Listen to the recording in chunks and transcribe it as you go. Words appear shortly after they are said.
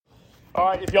All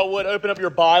right, if y'all would open up your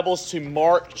Bibles to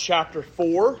Mark chapter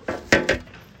 4.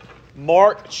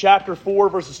 Mark chapter 4,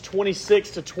 verses 26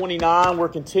 to 29. We're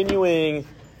continuing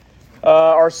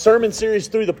our sermon series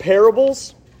through the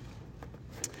parables.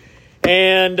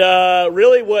 And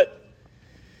really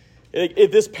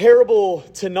if this parable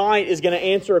tonight is going to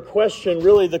answer a question,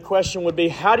 really the question would be,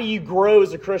 how do you grow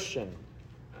as a Christian?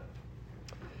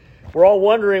 We're all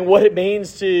wondering what it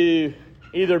means to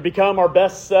either become our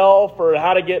best self or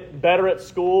how to get better at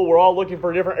school. We're all looking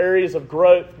for different areas of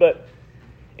growth. But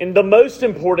in the most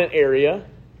important area,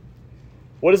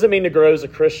 what does it mean to grow as a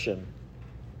Christian?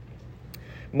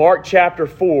 Mark chapter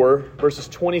 4, verses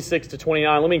 26 to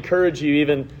 29. Let me encourage you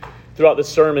even throughout the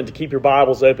sermon to keep your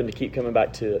Bibles open, to keep coming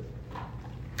back to it.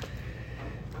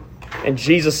 And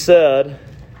Jesus said,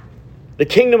 "The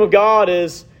kingdom of God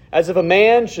is as if a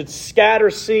man should scatter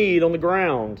seed on the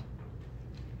ground.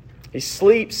 He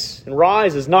sleeps and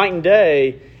rises night and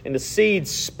day, and the seed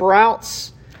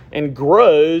sprouts and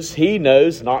grows, he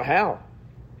knows not how.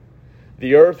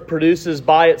 The earth produces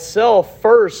by itself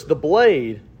first the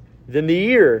blade, then the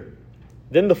ear,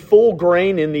 then the full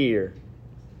grain in the ear.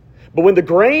 But when the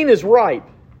grain is ripe,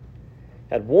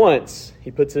 at once he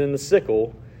puts it in the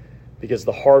sickle, because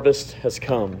the harvest has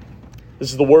come." This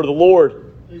is the word of the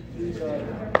Lord.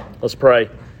 Let's pray.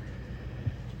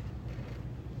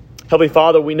 Heavenly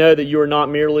Father, we know that you are not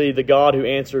merely the God who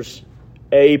answers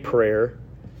a prayer,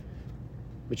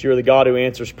 but you are the God who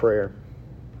answers prayer.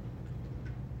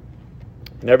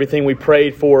 And everything we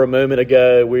prayed for a moment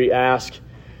ago, we ask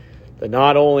that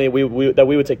not only that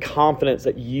we would take confidence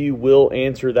that you will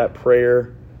answer that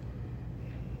prayer,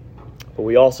 but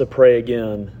we also pray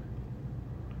again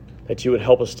that you would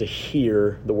help us to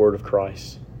hear the word of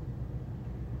Christ.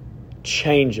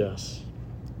 Change us,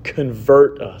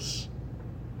 convert us,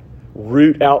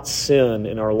 root out sin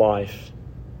in our life.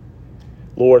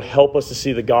 Lord, help us to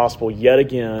see the gospel yet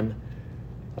again,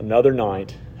 another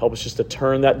night. Help us just to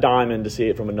turn that diamond to see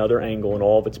it from another angle in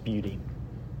all of its beauty.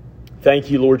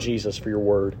 Thank you, Lord Jesus, for your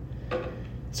word.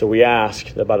 So we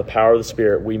ask that by the power of the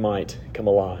Spirit, we might come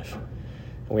alive.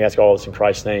 And we ask all this in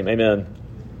Christ's name. Amen.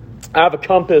 I have a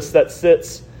compass that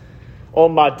sits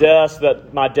on my desk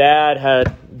that my dad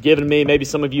had given me. Maybe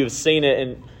some of you have seen it.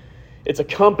 And it's a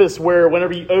compass where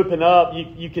whenever you open up,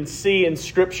 you can see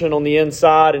inscription on the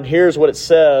inside. And here's what it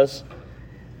says: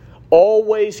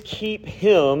 "Always keep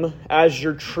him as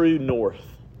your true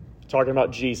north." Talking about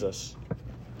Jesus.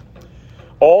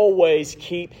 Always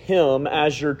keep him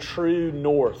as your true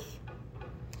north.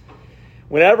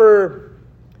 Whenever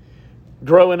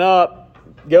growing up,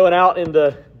 going out in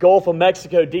the Gulf of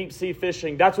Mexico, deep sea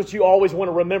fishing, that's what you always want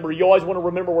to remember. You always want to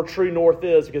remember where true north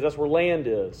is, because that's where land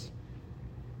is.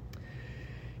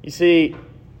 You see,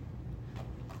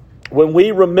 when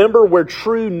we remember where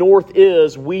true north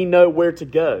is, we know where to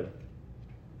go.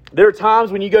 There are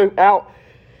times when you go out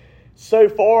so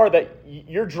far that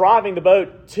you're driving the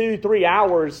boat 2-3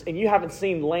 hours and you haven't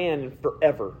seen land in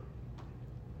forever.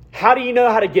 How do you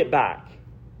know how to get back?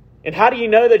 And how do you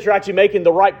know that you're actually making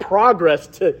the right progress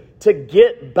to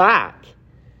get back?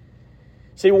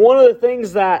 See, one of the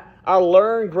things that I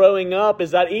learned growing up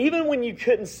is that even when you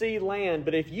couldn't see land,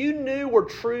 but if you knew where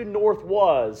true north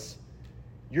was,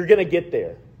 you're going to get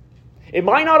there. It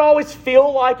might not always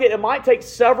feel like it. It might take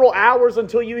several hours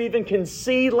until you even can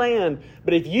see land.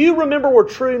 But if you remember where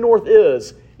true north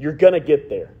is, you're going to get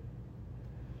there.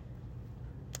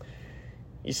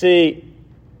 You see,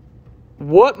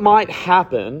 what might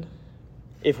happen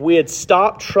if we had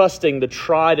stopped trusting the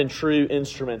tried and true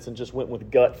instruments and just went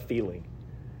with gut feeling?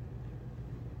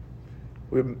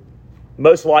 We would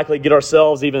most likely get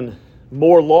ourselves even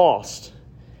more lost.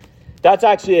 That's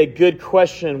actually a good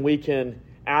question we can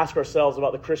ask ourselves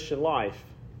about the Christian life.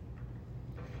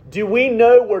 Do we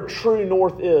know where true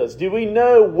north is? Do we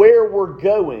know where we're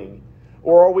going?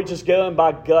 Or are we just going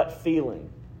by gut feeling?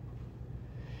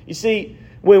 You see,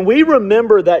 when we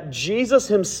remember that Jesus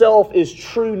himself is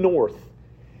true north,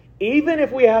 even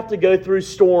if we have to go through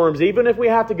storms, even if we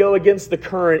have to go against the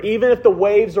current, even if the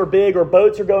waves are big or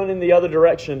boats are going in the other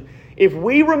direction, if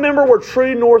we remember where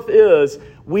true north is,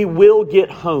 we will get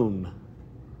home.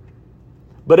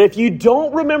 But if you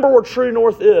don't remember where true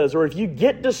north is, or if you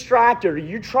get distracted, or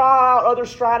you try out other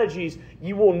strategies,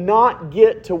 you will not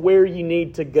get to where you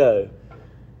need to go.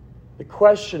 The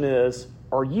question is,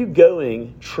 are you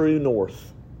going true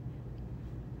north?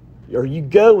 Are you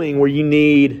going where you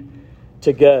need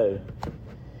to go?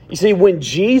 You see, when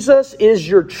Jesus is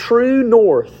your true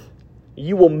north,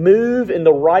 you will move in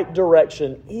the right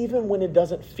direction even when it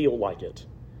doesn't feel like it.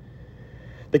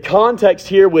 The context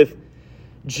here with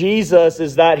Jesus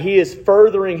is that he is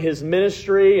furthering his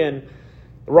ministry, and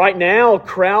Right now,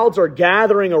 crowds are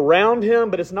gathering around him,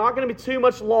 but it's not going to be too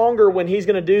much longer when he's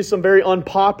going to do some very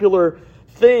unpopular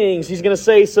things. He's going to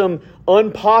say some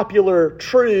unpopular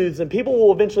truths, and people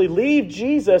will eventually leave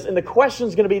Jesus, and the question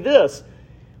is going to be this: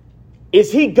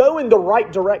 is he going the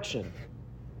right direction?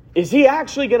 Is he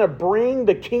actually going to bring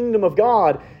the kingdom of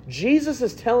God? Jesus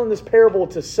is telling this parable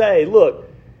to say, look,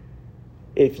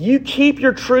 if you keep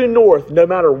your true north, no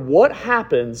matter what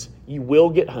happens, you will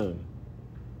get home.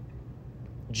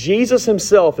 Jesus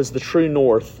himself is the true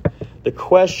north. The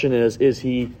question is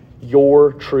he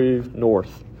your true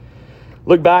north?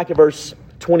 Look back at verse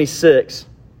 26.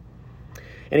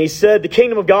 And he said, the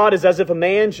kingdom of God is as if a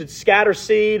man should scatter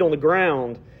seed on the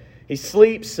ground. He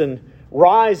sleeps and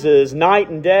rises night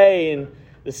and day, and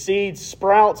the seed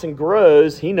sprouts and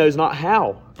grows. He knows not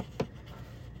how.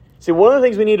 See, one of the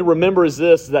things we need to remember is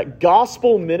this, that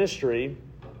gospel ministry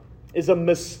is a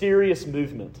mysterious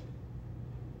movement.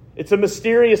 It's a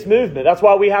mysterious movement. That's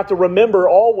why we have to remember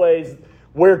always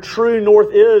where true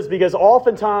north is, because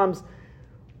oftentimes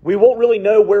we won't really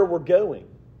know where we're going.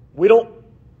 We don't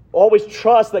always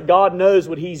trust that God knows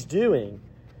what he's doing.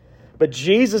 But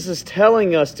Jesus is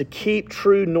telling us to keep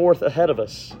true north ahead of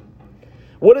us.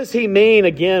 What does he mean,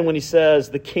 again, when he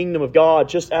says the kingdom of God?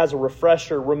 Just as a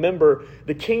refresher, remember,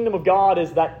 the kingdom of God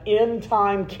is that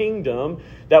end-time kingdom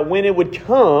that when it would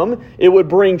come, it would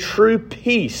bring true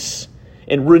peace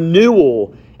and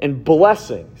renewal and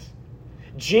blessings.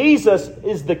 Jesus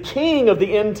is the king of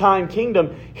the end-time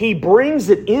kingdom. He brings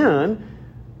it in,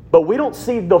 but we don't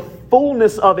see the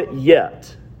fullness of it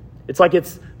yet. It's like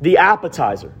it's the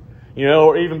appetizer.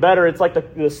 Or even better, it's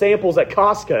like the samples at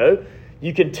Costco.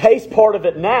 You can taste part of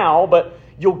it now, but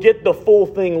you'll get the full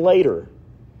thing later.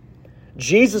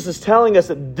 Jesus is telling us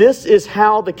that this is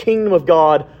how the kingdom of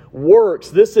God works.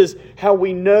 This is how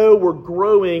we know we're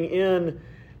growing in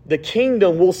the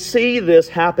kingdom. We'll see this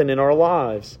happen in our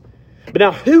lives. But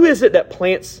now, who is it that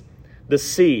plants the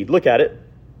seed? Look at it.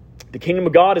 The kingdom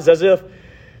of God is as if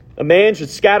a man should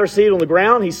scatter seed on the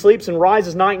ground. He sleeps and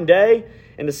rises night and day.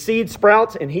 And the seed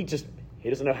sprouts, and he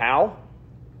doesn't know how.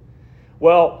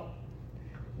 Well,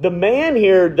 the man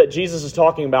here that Jesus is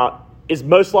talking about is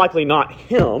most likely not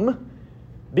him,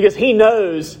 because he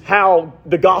knows how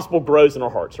the gospel grows in our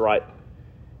hearts, right?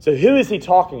 So who is he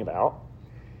talking about?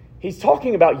 He's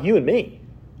talking about you and me.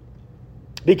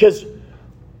 Because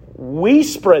we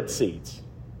spread seeds.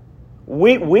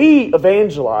 We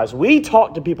evangelize. We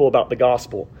talk to people about the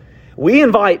gospel. We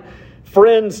invite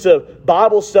friends to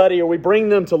Bible study, or we bring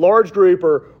them to large group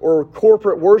or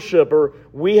corporate worship, or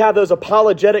we have those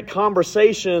apologetic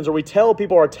conversations, or we tell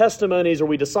people our testimonies, or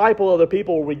we disciple other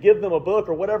people, or we give them a book,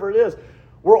 or whatever it is.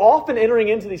 We're often entering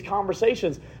into these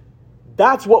conversations.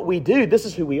 That's what we do. This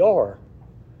is who we are.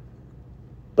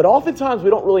 But oftentimes we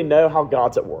don't really know how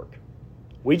God's at work.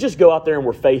 We just go out there and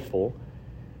we're faithful,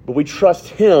 but we trust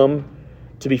him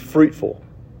to be fruitful.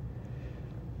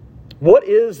 What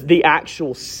is the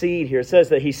actual seed here? It says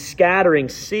that he's scattering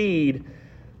seed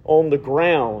on the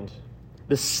ground.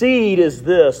 The seed is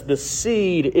this. The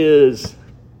seed is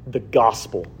the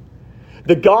gospel.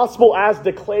 The gospel as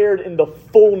declared in the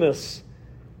fullness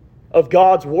of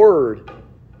God's word.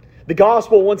 The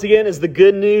gospel, once again, is the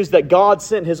good news that God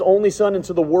sent his only Son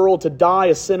into the world to die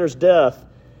a sinner's death.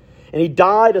 And he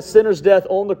died a sinner's death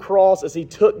on the cross as he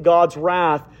took God's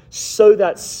wrath so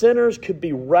that sinners could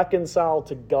be reconciled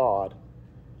to God.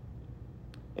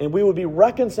 And we would be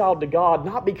reconciled to God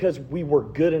not because we were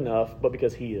good enough, but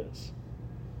because he is.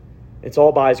 It's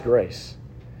all by his grace.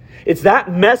 It's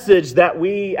that message that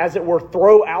we, as it were,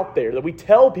 throw out there, that we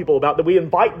tell people about, that we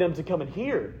invite them to come and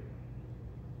hear.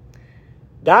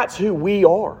 That's who we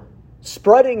are,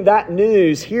 spreading that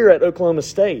news here at Oklahoma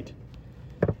State.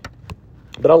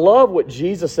 But I love what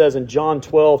Jesus says in John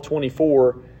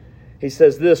 12:24. He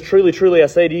says this, "Truly, truly, I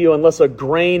say to you, unless a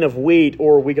grain of wheat,"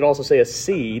 or we could also say a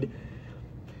seed,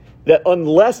 "that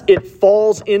unless it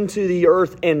falls into the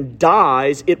earth and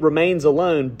dies, it remains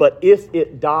alone. But if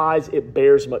it dies, it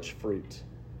bears much fruit."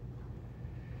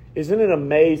 Isn't it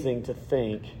amazing to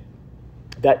think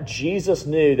that Jesus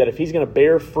knew that if he's going to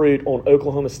bear fruit on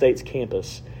Oklahoma State's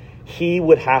campus, he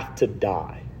would have to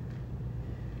die?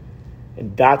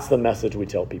 And that's the message we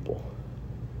tell people.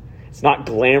 It's not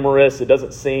glamorous. It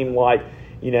doesn't seem like,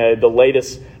 the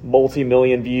latest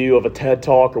multi-million view of a TED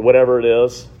Talk or whatever it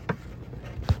is.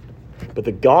 But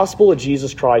the gospel of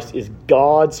Jesus Christ is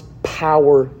God's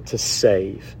power to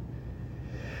save.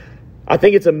 I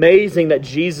think it's amazing that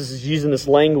Jesus is using this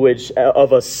language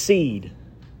of a seed.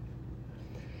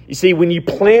 You see, when you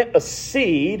plant a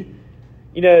seed,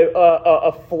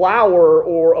 a flower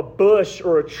or a bush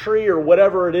or a tree or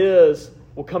whatever it is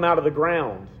will come out of the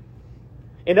ground.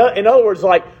 In other words,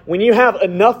 like when you have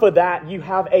enough of that, you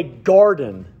have a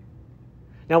garden.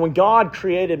 Now, when God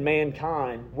created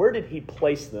mankind, where did He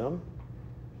place them?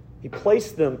 He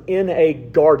placed them in a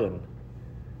garden,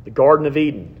 the Garden of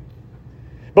Eden.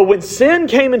 But when sin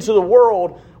came into the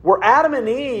world, were Adam and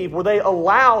Eve, were they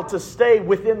allowed to stay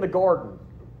within the garden?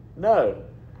 No.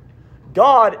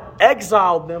 God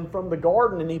exiled them from the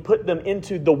garden and He put them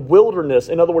into the wilderness.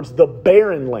 In other words, the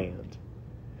barren land.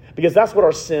 Because that's what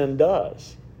our sin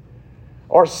does.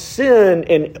 Our sin,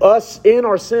 and us in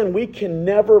our sin, we can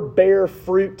never bear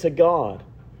fruit to God.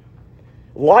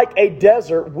 Like a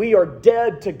desert, we are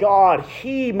dead to God.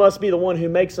 He must be the one who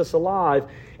makes us alive.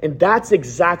 And that's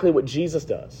exactly what Jesus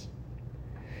does.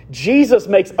 Jesus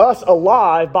makes us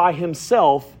alive by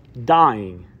Himself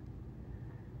dying.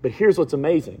 But here's what's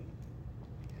amazing.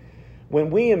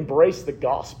 When we embrace the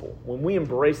gospel, when we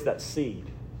embrace that seed,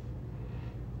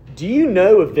 do you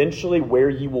know eventually where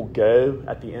you will go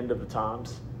at the end of the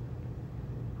times?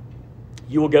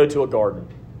 You will go to a garden.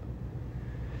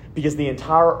 Because the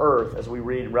entire earth, as we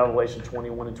read in Revelation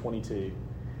 21 and 22,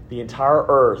 the entire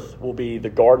earth will be the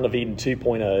Garden of Eden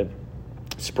 2.0,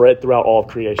 spread throughout all of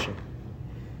creation.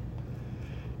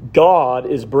 God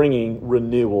is bringing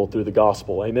renewal through the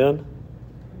gospel. Amen?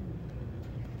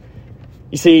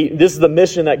 You see, this is the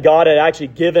mission that God had actually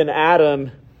given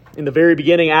Adam in the very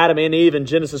beginning, Adam and Eve, in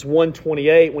Genesis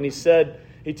 1:28, when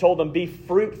He told them, be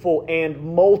fruitful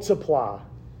and multiply.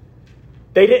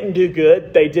 They didn't do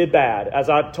good, they did bad. As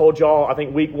I told y'all, I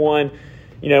think week 1,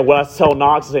 when I tell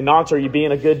Knox, I say, Knox, are you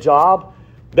being a good job?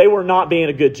 They were not being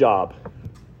a good job.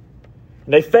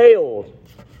 And they failed.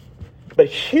 But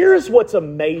here's what's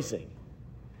amazing.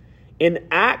 In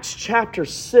Acts chapter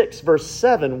 6, verse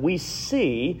 7, we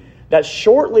see that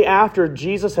shortly after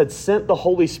Jesus had sent the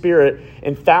Holy Spirit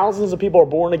and thousands of people are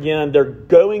born again, they're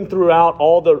going throughout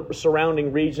all the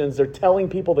surrounding regions, they're telling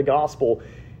people the gospel.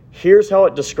 Here's how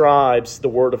it describes the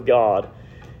Word of God.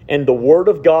 And the Word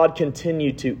of God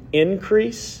continued to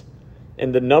increase,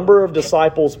 and the number of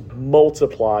disciples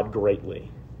multiplied greatly.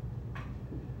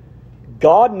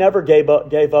 God never gave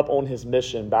up on His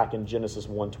mission back in Genesis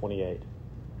 1:28.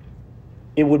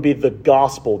 It would be the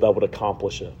gospel that would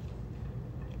accomplish it.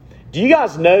 Do you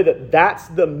guys know that that's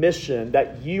the mission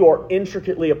that you are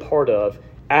intricately a part of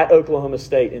at Oklahoma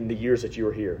State in the years that you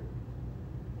were here?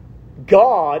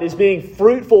 God is being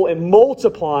fruitful and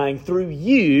multiplying through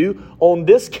you on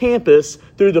this campus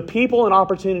through the people and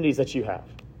opportunities that you have.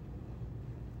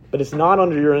 But it's not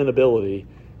under your inability.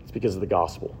 It's because of the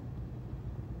gospel.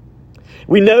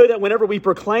 We know that whenever we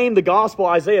proclaim the gospel,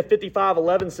 Isaiah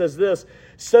 55:11 says this,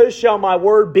 so shall my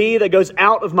word be that goes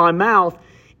out of my mouth.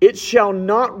 It shall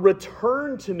not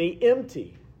return to me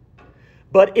empty,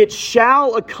 but it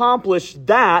shall accomplish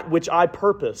that which I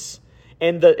purpose,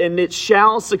 and it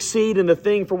shall succeed in the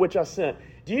thing for which I sent.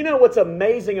 Do you know what's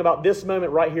amazing about this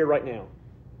moment right here, right now?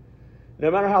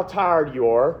 No matter how tired you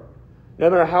are,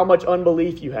 no matter how much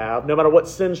unbelief you have, no matter what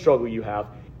sin struggle you have,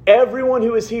 everyone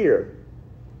who is here,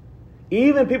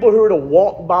 even people who are to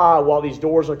walk by while these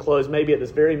doors are closed, maybe at this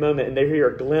very moment, and they hear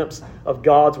a glimpse of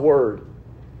God's Word.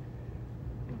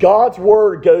 God's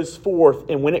Word goes forth,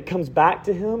 and when it comes back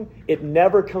to Him, it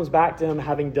never comes back to Him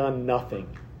having done nothing.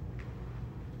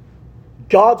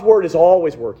 God's Word is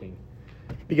always working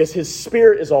because His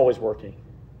Spirit is always working.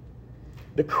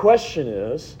 The question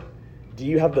is, do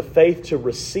you have the faith to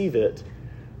receive it,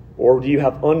 or do you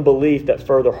have unbelief that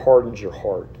further hardens your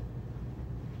heart?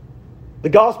 The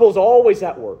gospel is always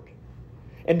at work.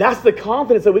 And that's the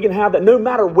confidence that we can have, that no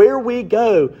matter where we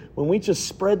go, when we just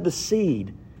spread the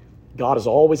seed, God is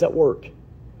always at work.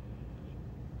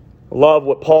 I love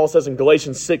what Paul says in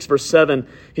Galatians 6, verse 7.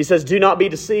 He says, do not be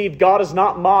deceived. God is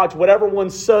not mocked. Whatever one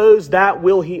sows, that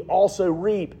will he also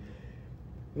reap.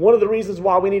 One of the reasons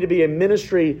why we need to be a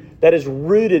ministry that is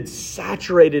rooted,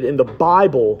 saturated in the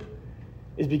Bible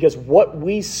is because what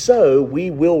we sow,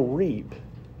 we will reap.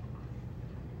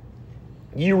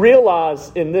 You realize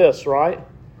in this, right?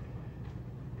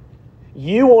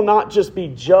 You will not just be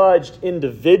judged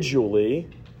individually,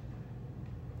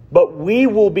 but we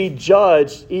will be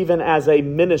judged even as a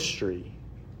ministry.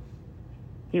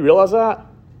 You realize that?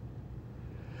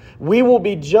 We will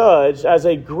be judged as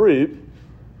a group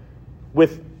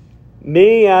with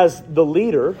me as the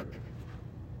leader.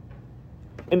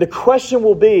 And the question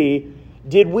will be,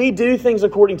 did we do things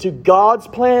according to God's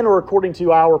plan or according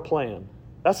to our plan?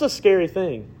 That's a scary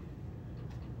thing.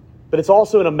 But it's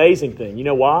also an amazing thing. You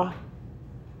know why?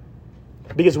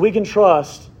 Because we can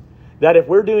trust that if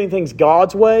we're doing things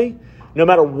God's way, no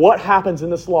matter what happens in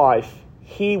this life,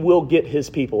 He will get His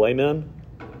people. Amen?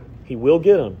 He will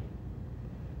get them.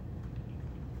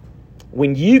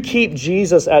 When you keep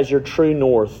Jesus as your true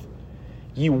north,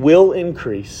 you will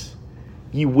increase,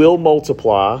 you will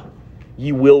multiply,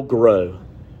 you will grow.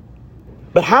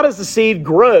 But how does the seed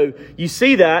grow? You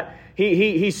see that.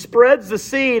 He spreads the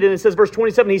seed, and it says, verse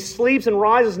 27, he sleeps and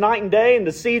rises night and day, and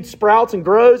the seed sprouts and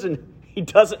grows, and he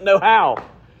doesn't know how.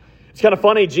 It's kind of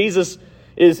funny. Jesus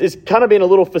is kind of being a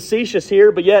little facetious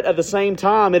here, but yet at the same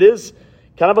time, it is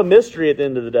kind of a mystery at the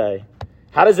end of the day.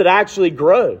 How does it actually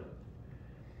grow?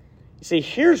 You see,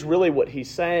 here's really what he's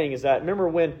saying is that, remember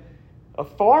when a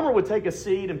farmer would take a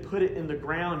seed and put it in the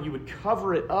ground, you would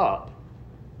cover it up,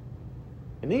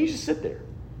 and then you just sit there.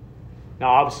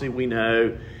 Now, obviously, we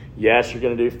know, yes, you're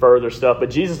going to do further stuff, but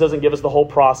Jesus doesn't give us the whole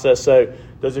process. So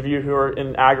those of you who are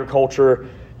in agriculture,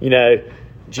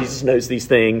 Jesus knows these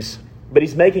things. But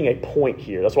he's making a point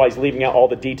here. That's why he's leaving out all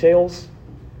the details.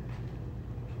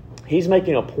 He's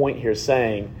making a point here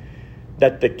saying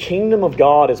that the kingdom of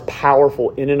God is powerful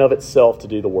in and of itself to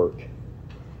do the work.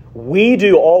 We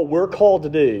do all we're called to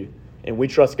do, and we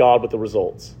trust God with the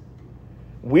results.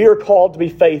 We are called to be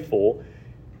faithful,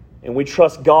 and we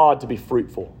trust God to be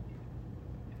fruitful.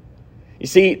 You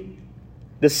see,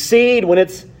 the seed, when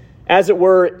it's, as it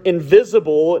were,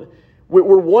 invisible,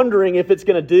 we're wondering if it's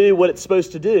going to do what it's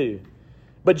supposed to do.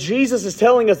 But Jesus is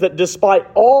telling us that despite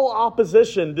all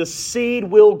opposition, the seed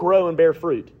will grow and bear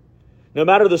fruit. No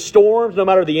matter the storms, no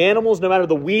matter the animals, no matter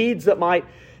the weeds that might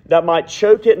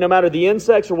choke it, no matter the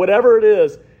insects or whatever it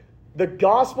is, the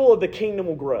gospel of the kingdom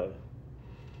will grow.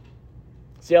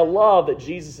 See, I love that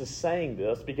Jesus is saying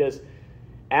this because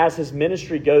as his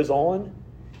ministry goes on,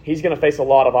 he's going to face a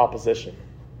lot of opposition.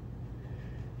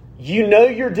 You know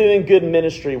you're doing good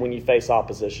ministry when you face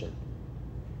opposition.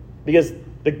 Because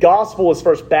the gospel is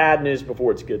first bad news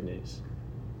before it's good news.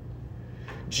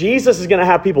 Jesus is going to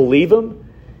have people leave him.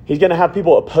 He's going to have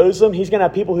people oppose him. He's going to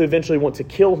have people who eventually want to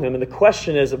kill him. And the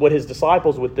question is what his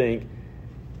disciples would think,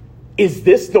 is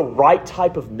this the right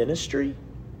type of ministry?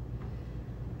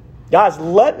 Guys,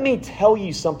 let me tell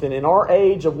you something. In our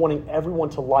age of wanting everyone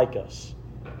to like us,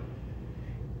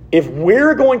 if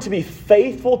we're going to be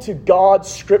faithful to God's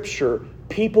Scripture,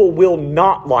 people will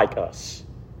not like us.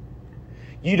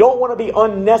 You don't want to be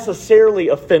unnecessarily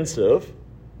offensive,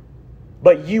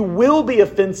 but you will be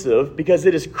offensive because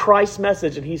it is Christ's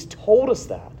message and He's told us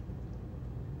that.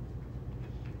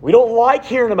 We don't like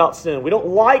hearing about sin. We don't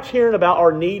like hearing about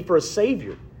our need for a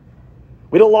Savior.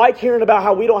 We don't like hearing about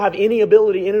how we don't have any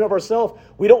ability in and of ourselves.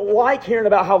 We don't like hearing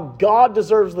about how God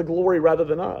deserves the glory rather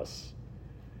than us.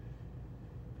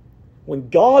 When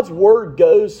God's word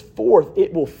goes forth,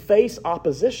 it will face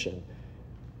opposition.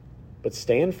 But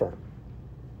stand firm.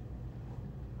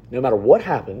 No matter what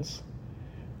happens,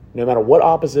 no matter what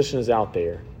opposition is out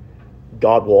there,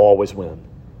 God will always win.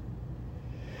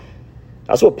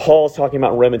 That's what Paul's talking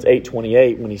about in Romans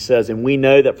 8:28 when he says, and we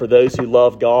know that for those who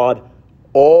love God,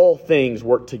 all things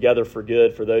work together for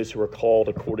good for those who are called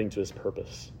according to His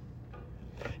purpose.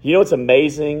 You know what's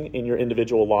amazing in your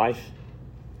individual life?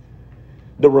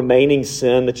 The remaining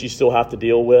sin that you still have to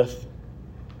deal with.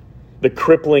 The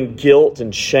crippling guilt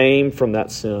and shame from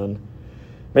that sin.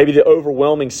 Maybe the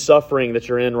overwhelming suffering that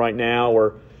you're in right now,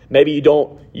 or maybe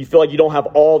you feel like you don't have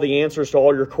all the answers to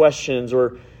all your questions,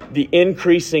 or the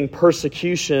increasing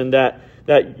persecution that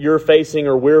you're facing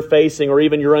or we're facing, or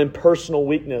even your own personal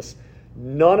weakness.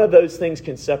 None of those things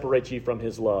can separate you from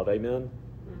His love. Amen?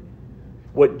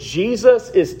 What Jesus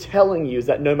is telling you is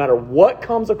that no matter what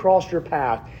comes across your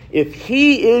path, if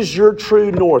He is your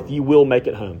true north, you will make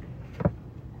it home.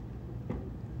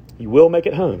 You will make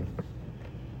it home.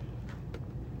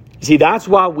 See, that's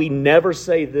why we never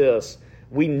say this.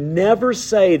 We never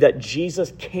say that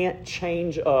Jesus can't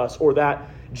change us or that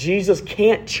Jesus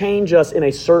can't change us in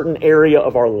a certain area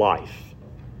of our life.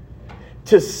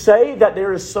 To say that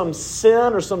there is some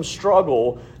sin or some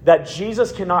struggle that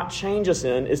Jesus cannot change us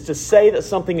in is to say that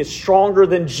something is stronger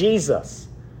than Jesus.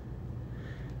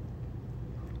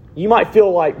 You might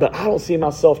feel like, but I don't see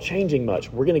myself changing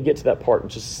much. We're going to get to that part in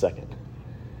just a second.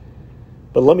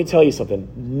 But let me tell you something.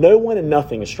 No one and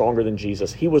nothing is stronger than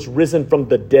Jesus. He was risen from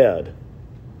the dead.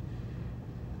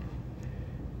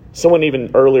 Someone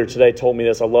even earlier today told me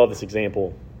this. I love this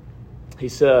example. He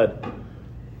said,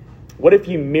 what if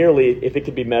you merely, if it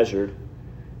could be measured,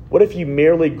 what if you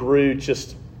merely grew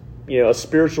just, a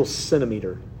spiritual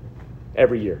centimeter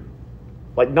every year?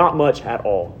 Like not much at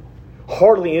all.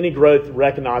 Hardly any growth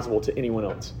recognizable to anyone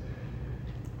else.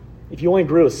 If you only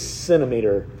grew a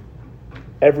centimeter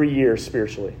every year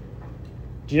spiritually,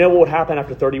 do you know what would happen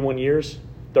after 31 years?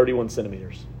 31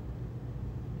 centimeters.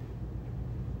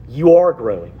 You are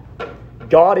growing.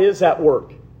 God is at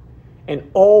work. And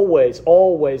always,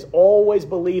 always, always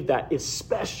believe that,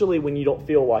 especially when you don't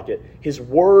feel like it. His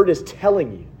word is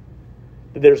telling you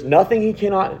that there's nothing he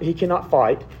cannot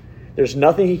fight. There's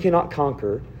nothing he cannot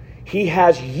conquer. He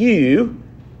has you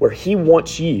where he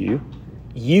wants you.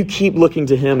 You keep looking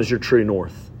to him as your true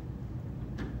north.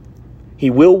 He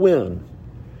will win.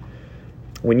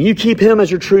 When you keep him as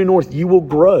your true north, you will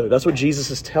grow. That's what Jesus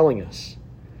is telling us.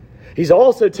 He's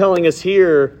also telling us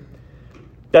here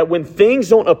that when things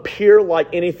don't appear like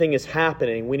anything is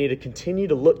happening, we need to continue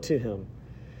to look to him.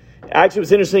 Actually, it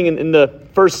was interesting, in the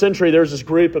first century, there was this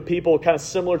group of people kind of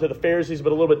similar to the Pharisees,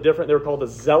 but a little bit different. They were called the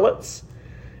Zealots.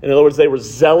 In other words, they were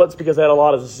zealots because they had a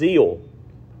lot of zeal.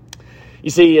 You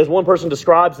see, as one person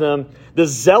describes them, the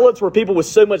zealots were people with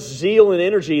so much zeal and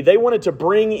energy. They wanted to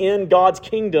bring in God's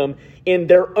kingdom in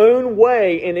their own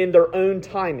way and in their own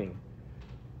timing.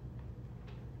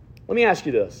 Let me ask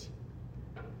you this.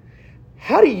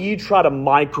 How do you try to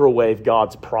microwave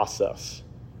God's process?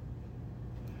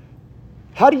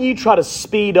 How do you try to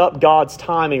speed up God's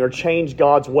timing or change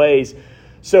God's ways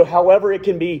so however it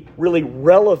can be really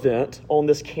relevant on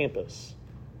this campus?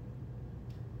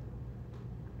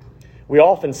 We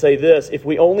often say this, if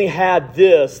we only had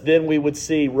this, then we would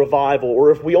see revival.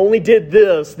 Or if we only did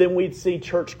this, then we'd see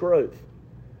church growth.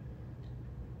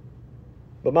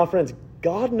 But my friends,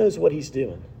 God knows what he's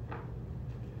doing.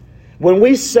 When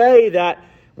we say that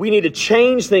we need to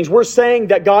change things, we're saying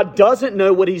that God doesn't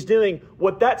know what he's doing.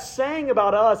 What that's saying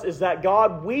about us is that,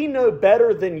 God, we know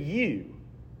better than you.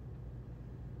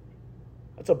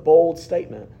 That's a bold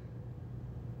statement.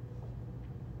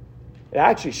 It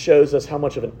actually shows us how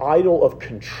much of an idol of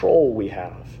control we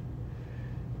have.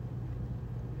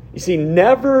 You see,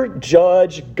 never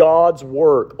judge God's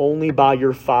work only by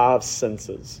your five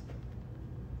senses.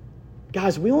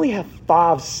 Guys, we only have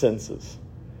five senses.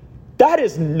 That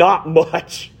is not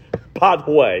much, by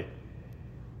the way.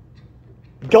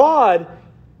 God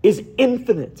is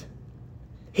infinite.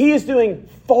 He is doing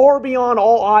far beyond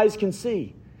all eyes can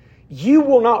see. You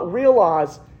will not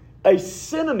realize a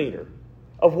centimeter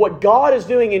of what God is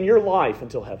doing in your life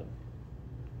until heaven.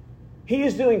 He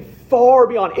is doing far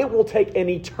beyond. It will take an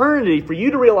eternity for you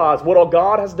to realize what all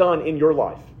God has done in your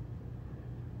life.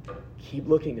 Keep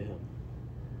looking to him.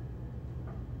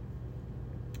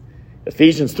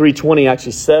 Ephesians 3:20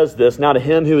 actually says this, now to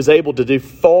him who is able to do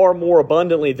far more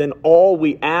abundantly than all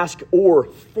we ask or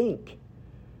think.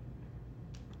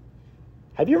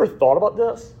 Have you ever thought about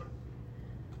this?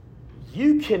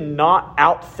 You cannot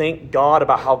outthink God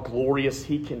about how glorious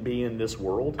he can be in this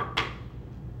world.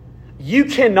 You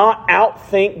cannot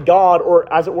outthink God,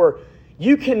 or as it were,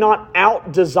 you cannot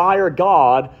out-desire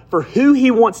God for who he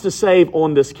wants to save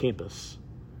on this campus.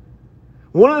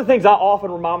 One of the things I often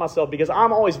remind myself, because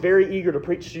I'm always very eager to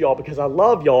preach to y'all because I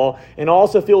love y'all and I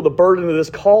also feel the burden of this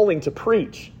calling to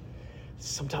preach.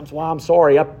 Sometimes why I'm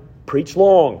sorry, I preach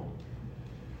long.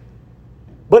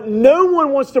 But no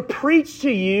one wants to preach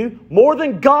to you more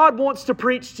than God wants to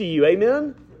preach to you.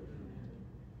 Amen?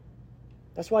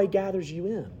 That's why he gathers you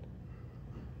in.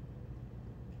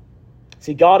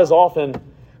 See, God is often,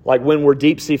 like when we're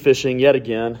deep sea fishing yet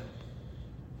again,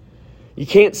 you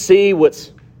can't see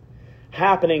what's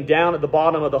happening down at the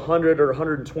bottom of the 100 or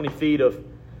 120 feet of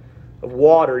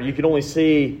water. You can only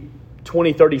see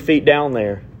 20, 30 feet down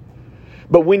there.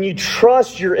 But when you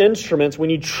trust your instruments, when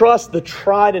you trust the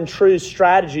tried and true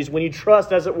strategies, when you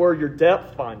trust, as it were, your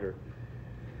depth finder,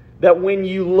 that when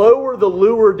you lower the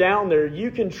lure down there,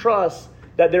 you can trust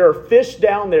that there are fish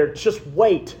down there. Just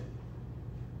wait.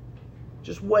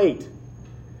 Just wait.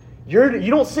 You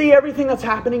don't see everything that's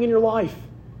happening in your life.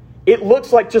 It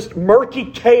looks like just murky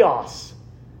chaos.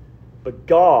 But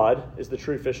God is the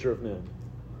true fisher of men.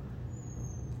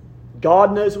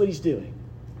 God knows what he's doing.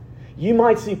 You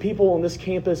might see people on this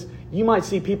campus, you might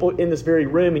see people in this very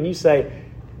room, and you say,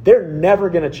 they're never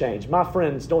going to change. My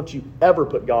friends, don't you ever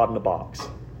put God in a box.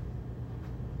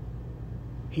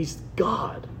 He's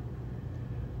God.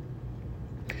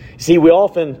 See, we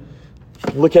often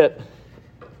look at,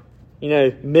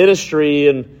 ministry,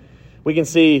 and we can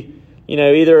see,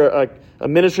 either a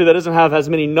ministry that doesn't have as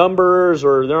many numbers,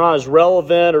 or they're not as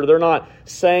relevant, or they're not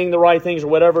saying the right things, or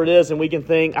whatever it is, and we can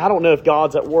think, I don't know if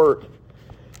God's at work.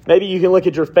 Maybe you can look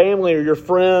at your family or your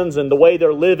friends and the way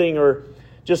they're living, or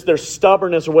just their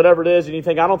stubbornness or whatever it is, and you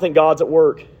think, I don't think God's at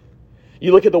work.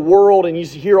 You look at the world and you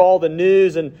hear all the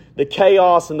news and the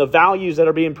chaos and the values that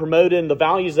are being promoted and the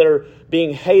values that are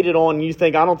being hated on, and you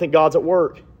think, I don't think God's at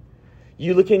work.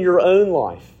 You look in your own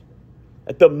life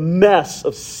at the mess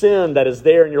of sin that is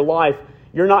there in your life.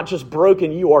 You're not just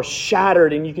broken, you are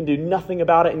shattered and you can do nothing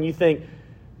about it, and you think,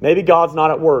 maybe God's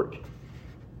not at work.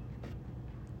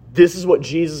 This is what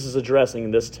Jesus is addressing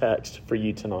in this text for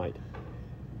you tonight.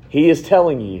 He is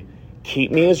telling you,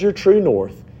 keep me as your true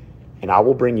north, and I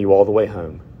will bring you all the way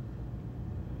home.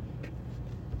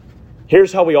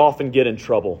 Here's how we often get in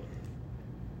trouble.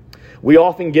 We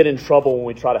often get in trouble when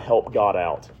we try to help God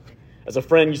out. As a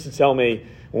friend used to tell me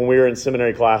when we were in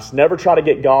seminary class, never try to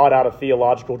get God out of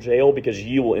theological jail because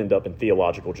you will end up in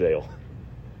theological jail.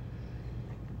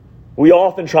 We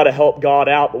often try to help God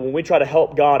out, but when we try to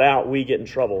help God out, we get in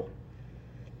trouble.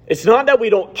 It's not that we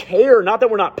don't care, not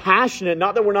that we're not passionate,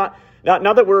 not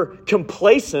that we're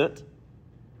complacent.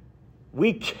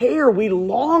 We care, we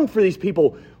long for these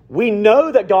people. We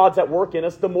know that God's at work in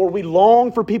us, the more we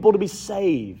long for people to be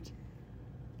saved.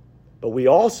 But we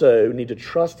also need to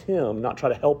trust Him, not try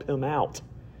to help Him out.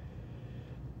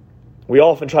 We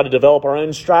often try to develop our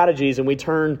own strategies, and we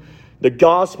turn the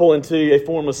gospel into a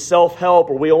form of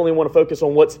self-help, or we only want to focus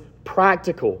on what's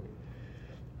practical.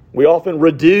 We often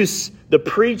reduce the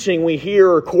preaching we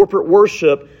hear or corporate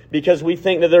worship because we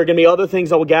think that there are going to be other things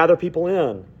that will gather people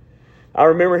in. I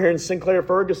remember hearing Sinclair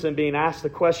Ferguson being asked the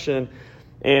question,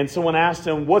 and someone asked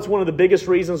him, what's one of the biggest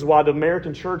reasons why the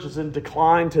American church is in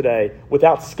decline today?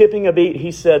 Without skipping a beat,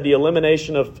 he said the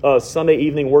elimination of Sunday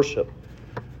evening worship.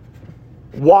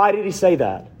 Why did he say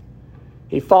that?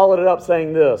 He followed it up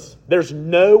saying this: there's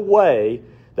no way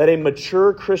that a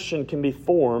mature Christian can be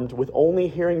formed with only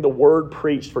hearing the word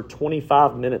preached for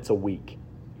 25 minutes a week.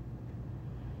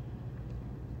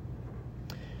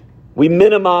 We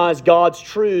minimize God's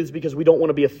truths because we don't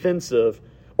want to be offensive,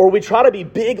 or we try to be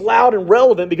big, loud, and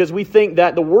relevant because we think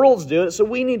that the world's doing it, so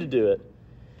we need to do it.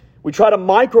 We try to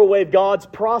microwave God's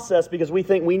process because we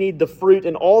think we need the fruit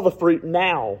and all the fruit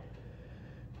now.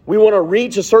 We want to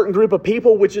reach a certain group of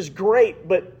people, which is great,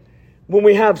 but when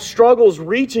we have struggles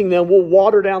reaching them, we'll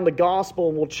water down the gospel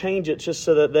and we'll change it just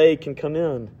so that they can come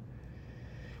in.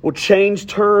 We'll change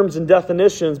terms and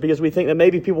definitions because we think that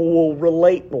maybe people will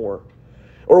relate more.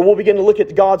 Or we'll begin to look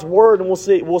at God's Word and we'll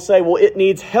say, well, it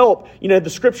needs help. You know,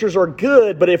 the Scriptures are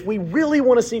good, but if we really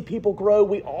want to see people grow,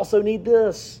 we also need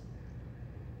this.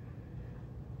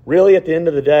 Really, at the end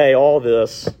of the day, all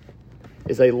this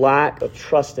is a lack of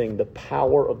trusting the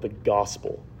power of the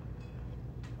gospel.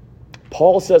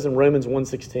 Paul says in Romans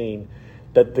 1:16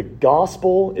 that the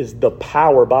gospel is the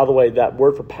power. By the way, that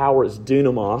word for power is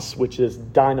dunamis, which is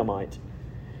dynamite.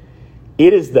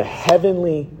 It is the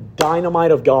heavenly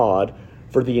dynamite of God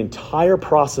for the entire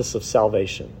process of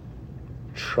salvation.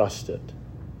 Trust it.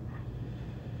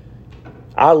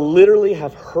 I literally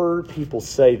have heard people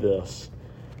say this.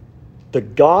 The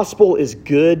gospel is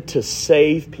good to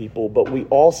save people, but we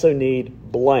also need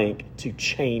blank to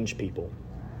change people.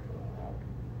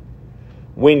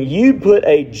 When you put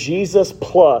a Jesus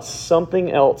plus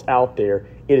something else out there,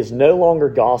 it is no longer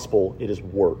gospel, it is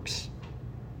works.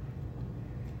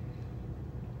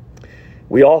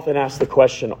 We often ask the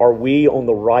question, are we on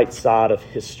the right side of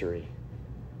history?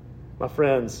 My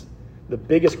friends, the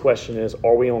biggest question is,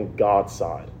 are we on God's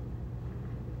side?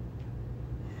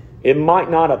 It might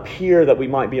not appear that we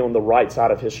might be on the right side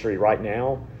of history right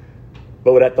now,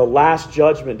 but at the last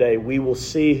judgment day, we will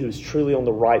see who's truly on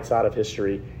the right side of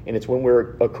history, and it's when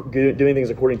we're doing things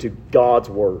according to God's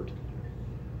Word.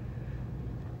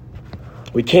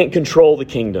 We can't control the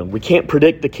kingdom. We can't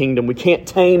predict the kingdom. We can't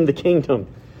tame the kingdom.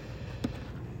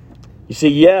 You see,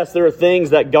 yes, there are things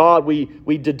that God,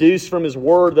 we deduce from His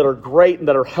Word that are great and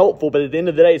that are helpful, but at the end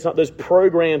of the day, it's not those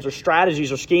programs or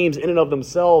strategies or schemes in and of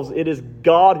themselves. It is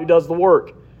God who does the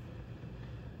work.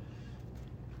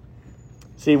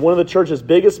 See, one of the church's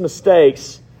biggest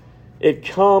mistakes, it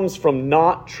comes from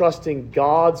not trusting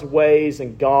God's ways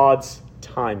and God's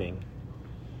timing.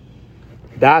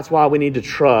 That's why we need to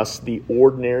trust the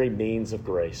ordinary means of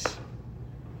grace.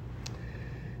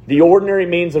 The ordinary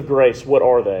means of grace, what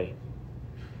are they?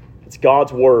 It's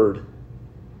God's Word.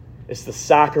 It's the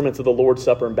sacraments of the Lord's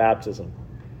Supper and baptism.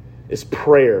 It's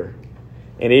prayer.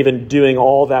 And even doing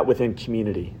all that within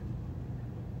community.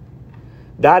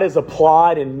 That is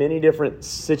applied in many different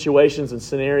situations and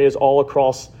scenarios all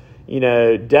across,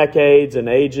 decades and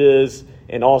ages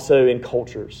and also in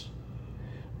cultures.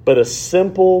 But a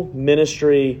simple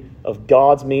ministry of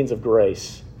God's means of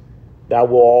grace that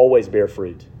will always bear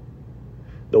fruit.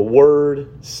 The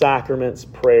Word, sacraments,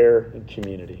 prayer, and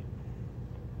community.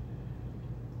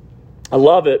 I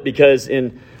love it because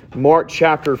in Mark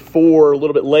chapter 4, a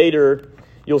little bit later,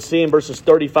 you'll see in verses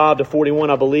 35 to 41,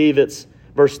 I believe it's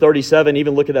verse 37,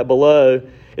 even look at that below.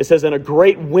 It says, in a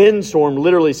great windstorm,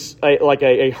 literally like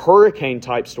a hurricane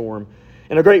type storm,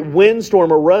 and a great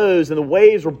windstorm arose and the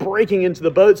waves were breaking into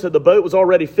the boat, so the boat was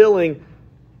already filling.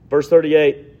 Verse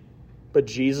 38, but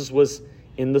Jesus was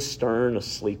in the stern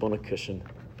asleep on a cushion.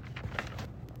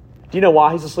 Do you know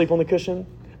why he's asleep on the cushion?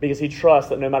 Because he trusts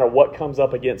that no matter what comes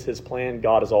up against his plan,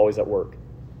 God is always at work.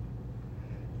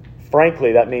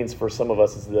 Frankly, that means for some of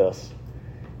us is this.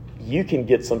 You can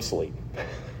get some sleep.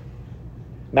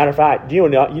 Matter of fact, do you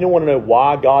want to know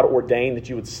why God ordained that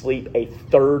you would sleep a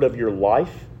third of your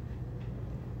life?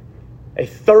 A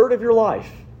third of your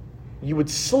life, you would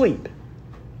sleep.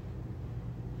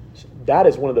 That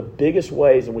is one of the biggest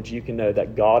ways in which you can know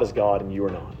that God is God and you are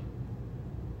not.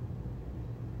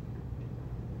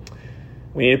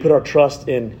 We need to put our trust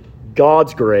in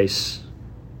God's grace,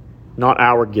 not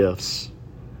our gifts.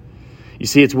 You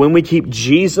see, it's when we keep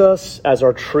Jesus as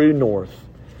our true north,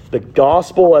 the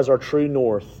gospel as our true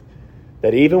north,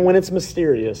 that even when it's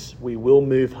mysterious, we will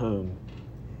move home.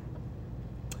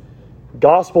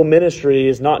 Gospel ministry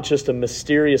is not just a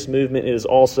mysterious movement, it is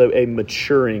also a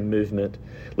maturing movement.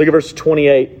 Look at verse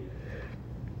 28.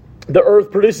 The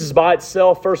earth produces by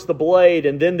itself first the blade,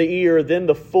 and then the ear, then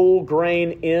the full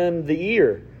grain in the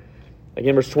ear.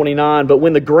 Again, verse 29. But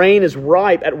when the grain is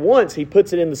ripe, at once he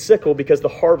puts it in the sickle because the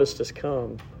harvest has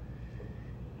come.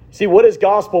 See, what is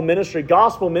gospel ministry?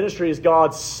 Gospel ministry is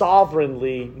God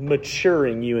sovereignly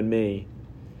maturing you and me.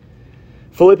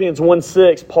 Philippians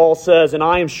 1:6, Paul says, and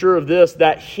I am sure of this,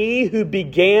 that he who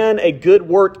began a good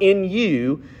work in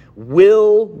you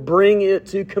will bring it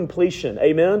to completion.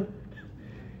 Amen?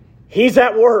 He's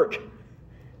at work.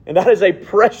 And that is a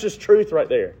precious truth right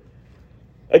there.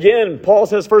 Again, Paul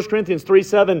says, 1 Corinthians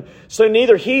 3:7, so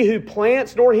neither he who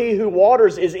plants nor he who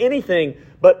waters is anything,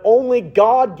 but only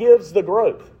God gives the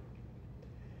growth.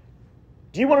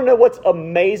 Do you want to know what's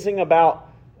amazing about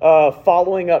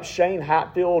following up Shane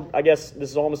Hatfield? I guess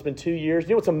this has almost been 2 years.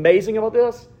 You know what's amazing about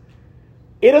this?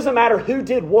 It doesn't matter who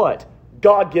did what.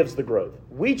 God gives the growth.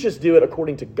 We just do it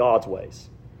according to God's ways.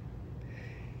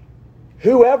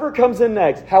 Whoever comes in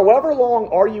next, however long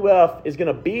RUF is going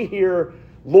to be here,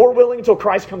 Lord willing, until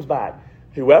Christ comes back,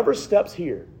 whoever steps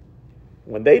here,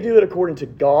 when they do it according to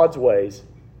God's ways,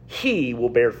 He will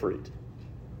bear fruit.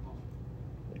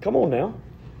 Come on now.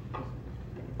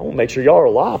 I want to make sure y'all are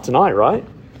alive tonight, right?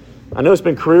 I know it's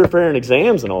been career fair and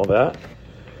exams and all that.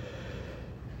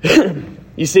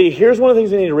 You see, here's one of the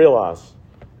things you need to realize.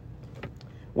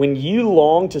 When you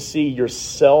long to see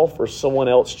yourself or someone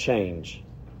else change,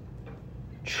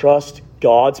 trust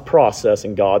God's process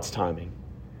and God's timing.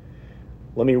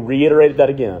 Let me reiterate that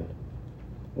again.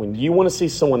 When you want to see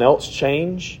someone else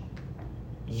change,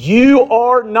 you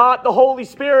are not the Holy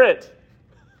Spirit.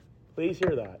 Please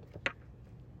hear that.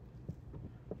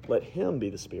 Let Him be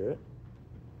the Spirit.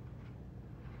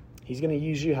 He's going to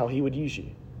use you how He would use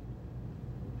you.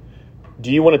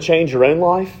 Do you want to change your own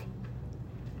life?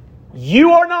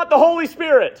 You are not the Holy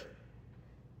Spirit.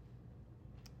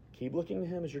 Keep looking to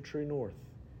Him as your true north.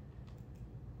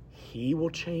 He will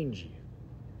change you.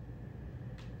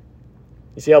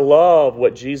 You see, I love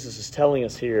what Jesus is telling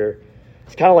us here.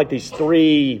 It's kind of like these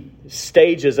 3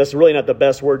 stages. That's really not the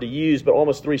best word to use, but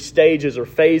almost 3 stages or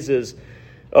phases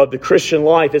of the Christian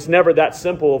life. It's never that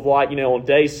simple of like, on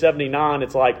day 79,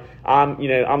 it's like, I'm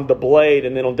the blade.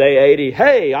 And then on day 80,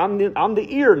 hey, I'm the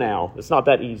ear now. It's not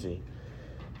that easy.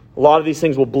 A lot of these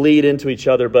things will bleed into each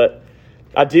other, but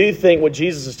I do think what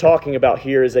Jesus is talking about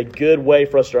here is a good way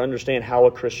for us to understand how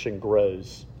a Christian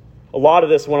grows. A lot of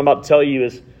this, what I'm about to tell you,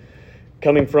 is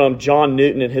coming from John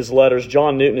Newton in his letters.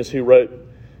 John Newton is who wrote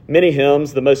many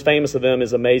hymns. The most famous of them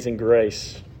is Amazing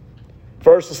Grace.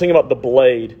 First, let's think about the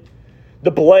blade.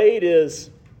 The blade is,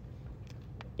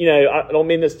 I don't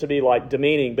mean this to be like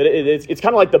demeaning, but it's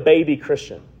kind of like the baby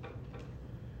Christian.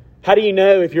 How do you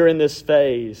know if you're in this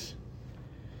phase?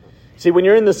 See, when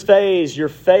you're in this phase, your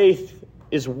faith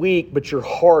is weak, but your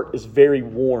heart is very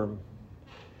warm.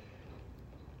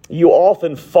 You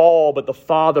often fall, but the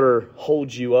Father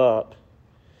holds you up.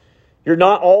 You're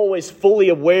not always fully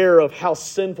aware of how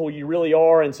sinful you really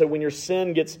are, and so when your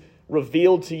sin gets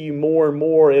revealed to you more and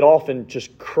more, it often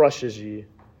just crushes you.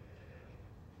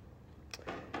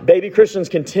 Baby Christians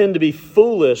can tend to be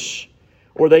foolish,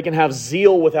 or they can have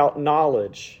zeal without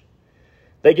knowledge.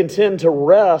 They can tend to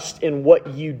rest in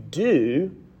what you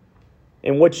do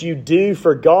and what you do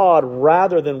for God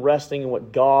rather than resting in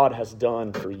what God has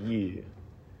done for you.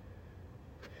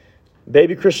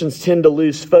 Baby Christians tend to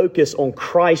lose focus on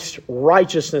Christ's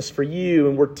righteousness for you,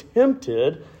 and we're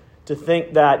tempted to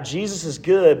think that Jesus is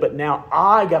good, but now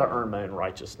I got to earn my own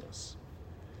righteousness.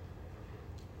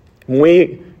 When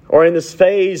we are in this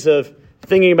phase of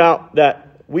thinking about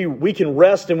that we can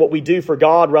rest in what we do for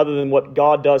God rather than what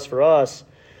God does for us,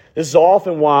 this is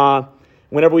often why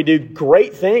whenever we do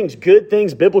great things, good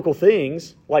things, biblical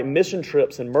things, like mission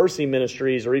trips and mercy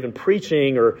ministries or even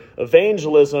preaching or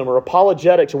evangelism or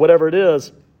apologetics or whatever it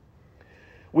is,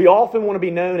 We often want to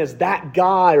be known as that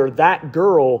guy or that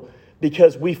girl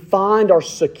because we find our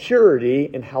security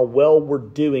in how well we're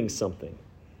doing something.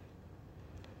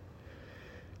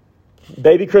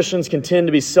 Baby Christians can tend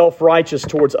to be self-righteous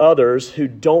towards others who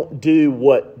don't do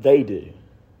what they do.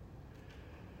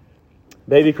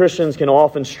 Baby Christians can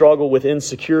often struggle with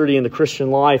insecurity in the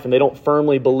Christian life, and they don't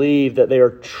firmly believe that they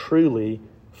are truly,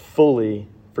 fully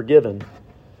forgiven.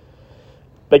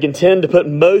 They can tend to put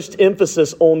most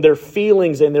emphasis on their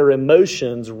feelings and their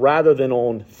emotions rather than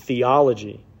on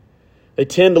theology. They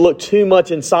tend to look too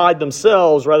much inside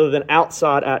themselves rather than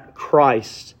outside at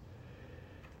Christ.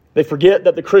 They forget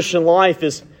that the Christian life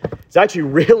is actually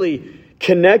really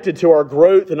connected to our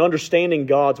growth and understanding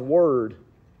God's Word.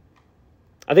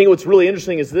 I think what's really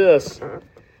interesting is this.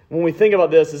 When we think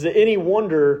about this, is it any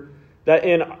wonder that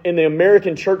in the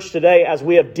American church today, as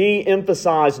we have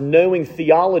de-emphasized knowing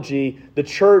theology, the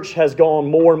church has gone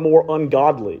more and more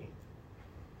ungodly.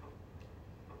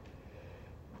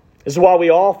 This is why we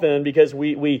often, because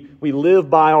we live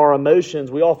by our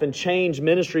emotions, we often change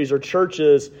ministries or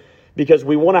churches because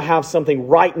we want to have something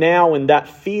right now and that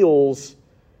feels,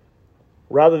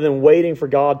 rather than waiting for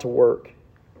God to work.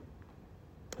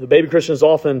 The baby Christian is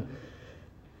often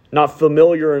not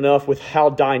familiar enough with how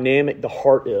dynamic the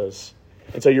heart is.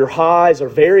 And so your highs are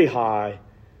very high,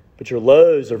 but your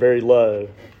lows are very low.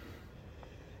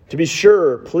 To be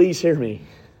sure, please hear me.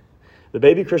 The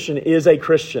baby Christian is a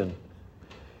Christian.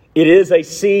 It is a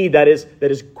seed that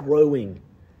is growing.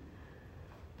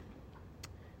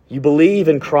 You believe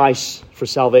in Christ for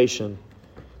salvation.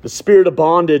 The spirit of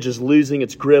bondage is losing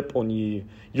its grip on you.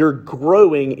 You're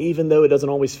growing even though it doesn't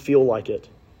always feel like it.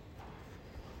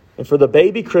 And for the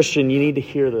baby Christian, you need to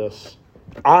hear this.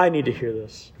 I need to hear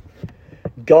this.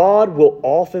 God will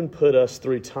often put us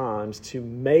through times to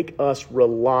make us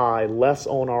rely less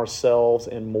on ourselves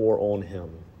and more on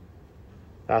Him.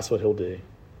 That's what He'll do.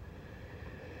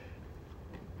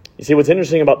 You see, what's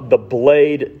interesting about the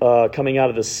blade coming out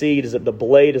of the seed is that the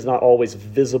blade is not always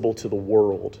visible to the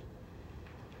world.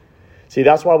 See,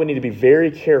 that's why we need to be very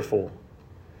careful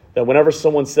that whenever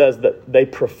someone says that they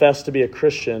profess to be a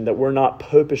Christian, that we're not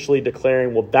popishly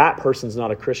declaring, well, that person's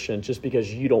not a Christian just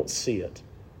because you don't see it.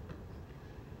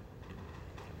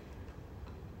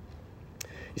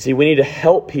 You see, we need to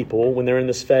help people when they're in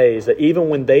this phase, that even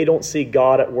when they don't see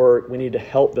God at work, we need to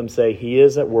help them say, He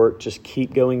is at work, just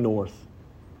keep going north.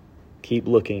 Keep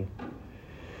looking.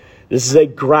 This is a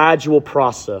gradual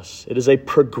process. It is a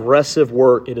progressive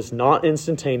work. It is not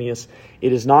instantaneous.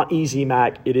 It is not easy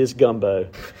mac. It is gumbo.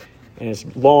 And it's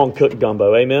long cooked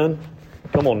gumbo. Amen?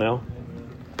 Come on now.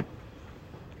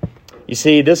 You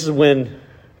see, this is when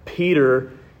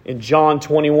Peter, in John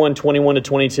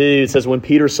 21:21-22, it says, when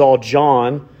Peter saw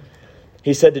John,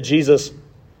 he said to Jesus,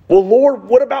 well, Lord,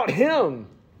 what about him?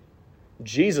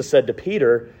 Jesus said to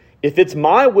Peter, if it's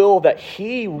my will that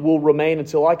he will remain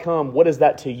until I come, what is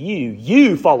that to you?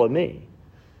 You follow me.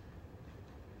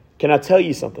 Can I tell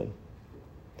you something?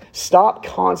 Stop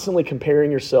constantly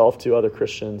comparing yourself to other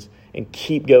Christians and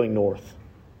keep going north.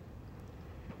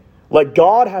 Let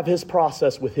God have His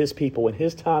process with His people in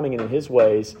His timing and in His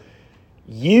ways.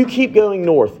 You keep going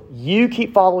north. You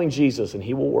keep following Jesus and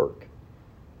He will work.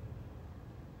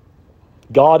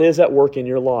 God is at work in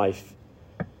your life,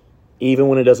 even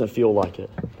when it doesn't feel like it.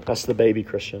 That's the baby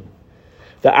Christian.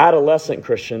 The adolescent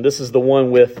Christian, this is the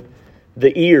one with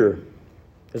the ear.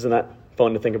 Isn't that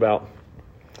fun to think about?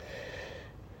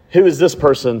 Who is this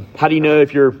person? How do you know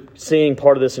if you're seeing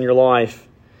part of this in your life?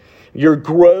 You're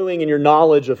growing in your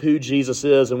knowledge of who Jesus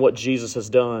is and what Jesus has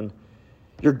done.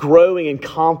 You're growing in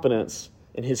confidence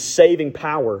in His saving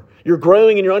power. You're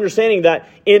growing in your understanding that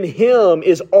in Him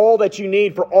is all that you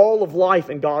need for all of life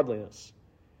and godliness.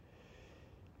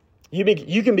 You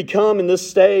can become, in this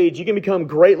stage, you can become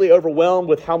greatly overwhelmed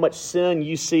with how much sin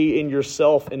you see in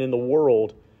yourself and in the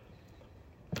world.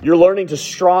 You're learning to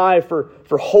strive for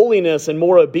holiness and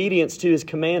more obedience to His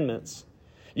commandments.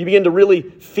 You begin to really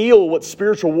feel what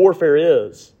spiritual warfare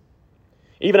is.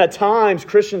 Even at times,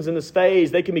 Christians in this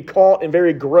phase, they can be caught in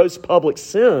very gross public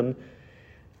sin,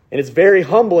 and it's very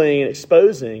humbling and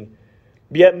exposing.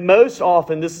 Yet most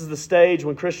often, this is the stage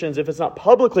when Christians, if it's not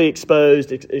publicly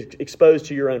exposed, exposed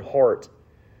to your own heart.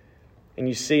 And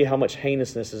you see how much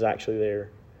heinousness is actually there.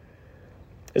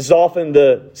 This is often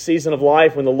the season of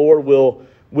life when the Lord will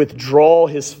withdraw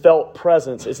His felt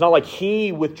presence. It's not like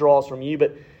He withdraws from you,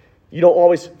 but you don't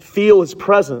always feel His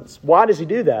presence. Why does He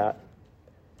do that?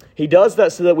 He does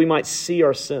that so that we might see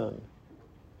our sin.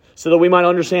 So that we might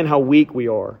understand how weak we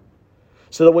are.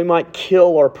 So that we might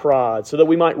kill our pride. So that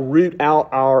we might root out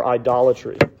our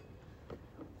idolatry.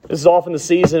 This is often the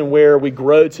season where we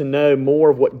grow to know more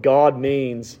of what God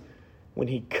means when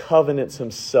He covenants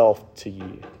Himself to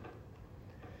you.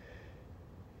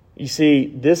 You see,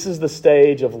 this is the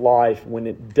stage of life when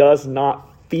it does not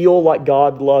feel like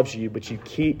God loves you, but you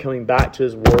keep coming back to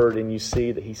His Word and you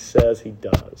see that He says He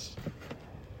does.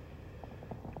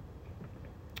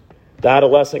 The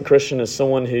adolescent Christian is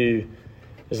someone who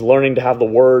is learning to have the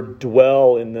Word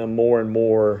dwell in them more and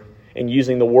more, and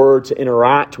using the Word to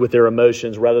interact with their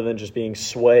emotions rather than just being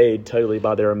swayed totally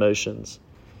by their emotions.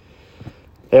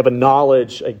 They have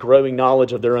a growing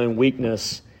knowledge of their own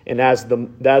weakness, and as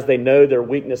they know their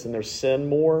weakness and their sin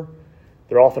more,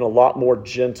 they're often a lot more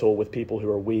gentle with people who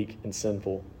are weak and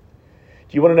sinful.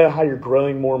 Do you want to know how you're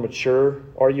growing more mature,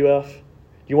 RUF? Do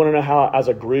you want to know how, as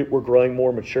a group, we're growing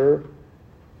more mature?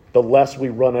 The less we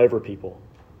run over people.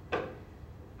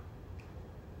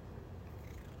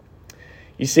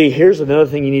 You see, here's another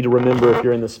thing you need to remember if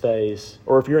you're in this phase,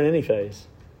 or if you're in any phase.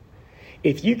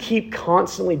 If you keep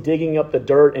constantly digging up the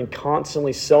dirt and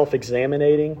constantly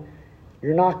self-examining,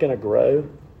 you're not going to grow.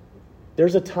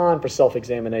 There's a time for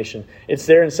self-examination. It's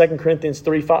there in 2 Corinthians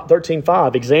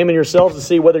 13:5. Examine yourselves to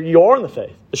see whether you are in the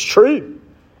faith. It's true.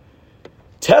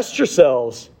 Test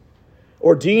yourselves.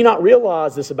 Or do you not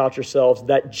realize this about yourselves,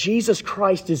 that Jesus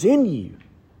Christ is in you?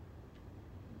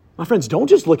 My friends, don't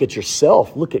just look at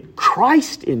yourself. Look at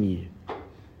Christ in you.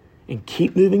 And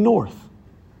keep moving north.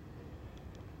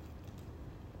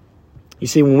 You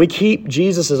see, when we keep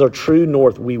Jesus as our true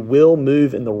north, we will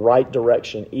move in the right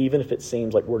direction, even if it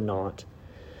seems like we're not.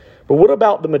 But what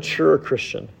about the mature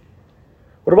Christian?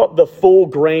 What about the full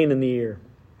grain in the ear?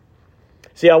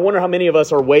 See, I wonder how many of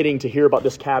us are waiting to hear about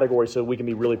this category so we can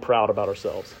be really proud about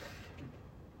ourselves.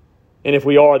 And if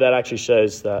we are, that actually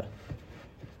shows that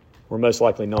we're most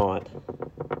likely not.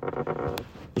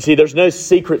 You see, there's no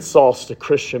secret sauce to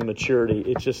Christian maturity.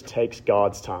 It just takes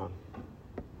God's time.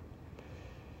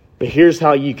 But here's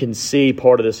how you can see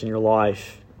part of this in your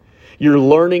life. You're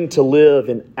learning to live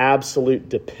in absolute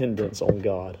dependence on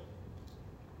God.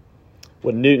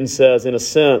 What Newton says, in a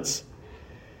sense,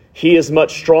 he is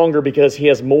much stronger because he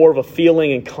has more of a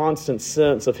feeling and constant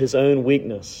sense of his own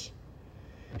weakness.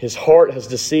 His heart has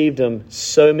deceived him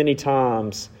so many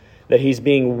times that he's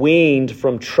being weaned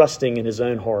from trusting in his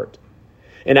own heart.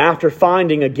 And after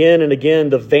finding again and again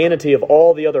the vanity of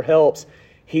all the other helps,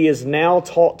 he is now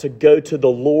taught to go to the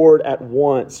Lord at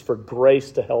once for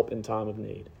grace to help in time of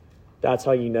need. That's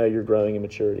how you know you're growing in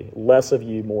maturity. Less of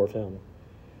you, more of Him.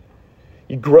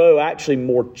 You grow actually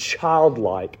more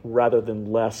childlike rather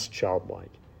than less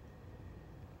childlike.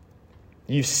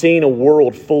 You've seen a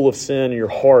world full of sin in your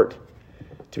heart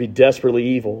to be desperately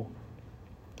evil.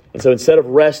 And so instead of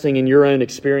resting in your own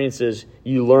experiences,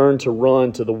 you learn to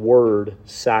run to the Word,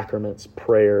 sacraments,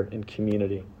 prayer, and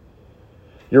community.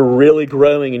 You're really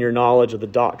growing in your knowledge of the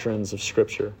doctrines of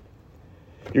Scripture.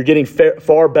 You're getting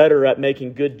far better at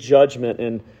making good judgment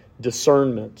and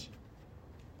discernment.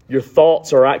 Your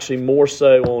thoughts are actually more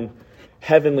so on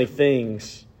heavenly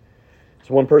things.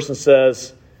 So one person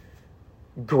says,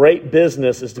 great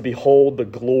business is to behold the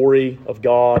glory of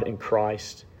God in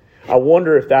Christ. I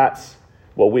wonder if that's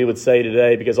what we would say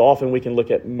today, because often we can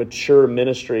look at mature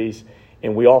ministries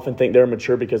and we often think they're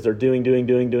mature because they're doing.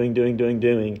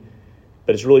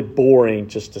 But it's really boring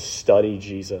just to study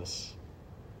Jesus.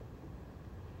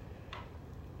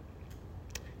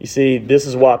 You see, this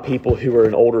is why people who are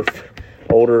in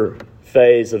older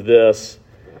phase of this,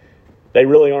 they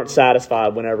really aren't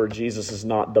satisfied whenever Jesus is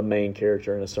not the main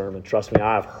character in a sermon. Trust me,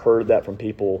 I've heard that from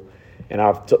people, and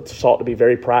I've sought to be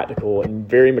very practical, and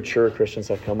very mature Christians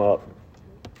have come up.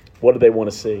 What do they want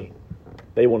to see?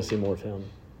 They want to see more of Him.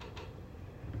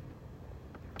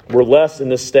 We're less in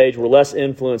this stage, we're less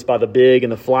influenced by the big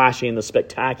and the flashy and the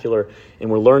spectacular,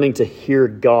 and we're learning to hear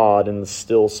God in the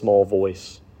still small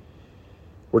voice.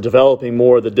 We're developing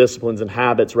more of the disciplines and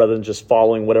habits rather than just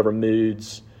following whatever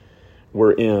moods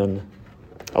we're in.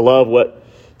 I love what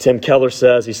Tim Keller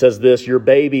says. He says this: you're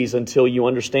babies until you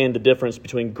understand the difference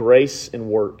between grace and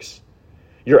works.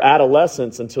 You're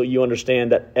adolescents until you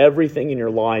understand that everything in your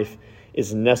life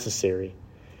is necessary,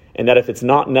 and that if it's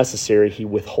not necessary, He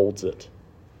withholds it.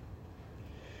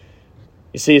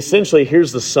 You see, essentially,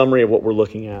 here's the summary of what we're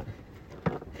looking at.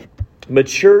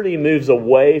 Maturity moves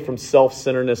away from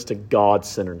self-centeredness to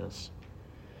God-centeredness.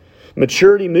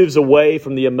 Maturity moves away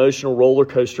from the emotional roller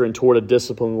coaster and toward a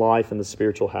disciplined life and the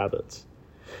spiritual habits.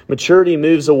 Maturity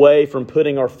moves away from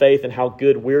putting our faith in how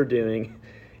good we're doing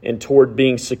and toward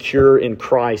being secure in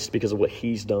Christ because of what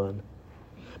He's done.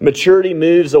 Maturity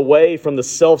moves away from the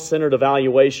self-centered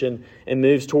evaluation and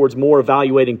moves towards more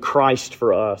evaluating Christ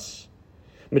for us.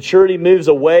 Maturity moves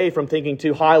away from thinking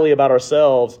too highly about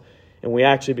ourselves, and we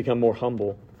actually become more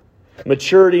humble.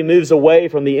 Maturity moves away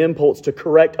from the impulse to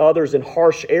correct others in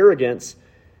harsh arrogance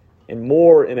and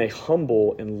more in a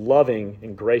humble and loving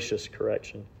and gracious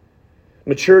correction.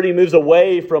 Maturity moves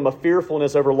away from a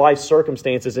fearfulness over life's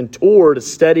circumstances and toward a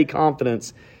steady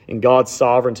confidence in God's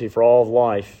sovereignty for all of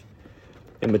life.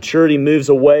 And maturity moves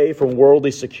away from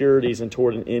worldly securities and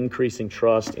toward an increasing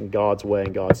trust in God's way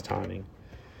and God's timing.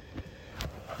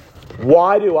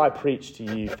 Why do I preach to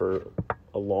you for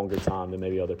a longer time than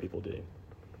maybe other people do?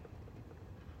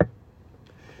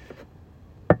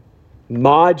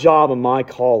 My job and my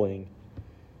calling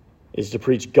is to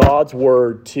preach God's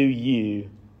word to you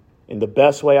in the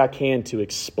best way I can to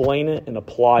explain it and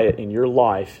apply it in your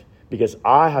life, because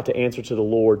I have to answer to the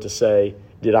Lord to say,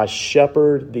 did I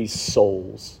shepherd these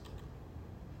souls?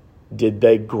 Did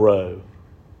they grow?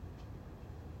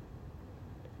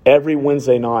 Every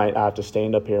Wednesday night I have to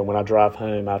stand up here, and when I drive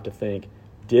home I have to think,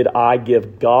 did I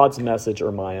give God's message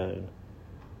or my own?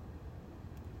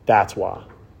 That's why.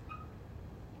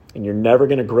 And you're never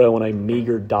going to grow on a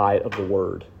meager diet of the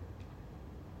Word.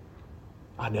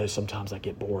 I know sometimes I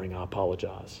get boring. I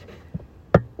apologize.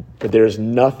 But there's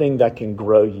nothing that can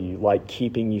grow you like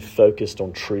keeping you focused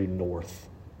on true north.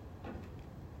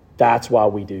 That's why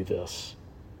we do this.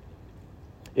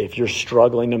 If you're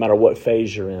struggling, no matter what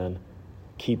phase you're in,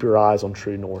 keep your eyes on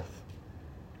true north.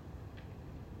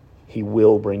 He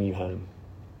will bring you home.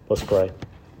 Let's pray.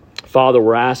 Father,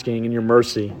 we're asking in your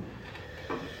mercy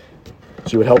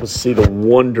that you would help us see the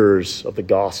wonders of the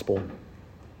gospel.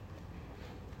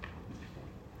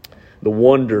 The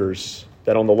wonders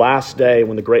that on the last day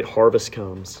when the great harvest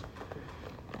comes,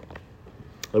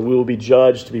 that we will be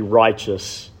judged to be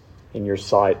righteous in your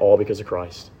sight, all because of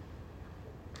Christ.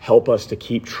 Help us to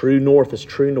keep true north as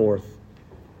true north.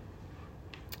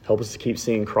 Help us to keep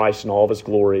seeing Christ in all of his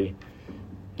glory,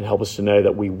 and help us to know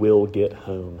that we will get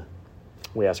home.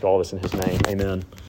 We ask all this in his name. Amen.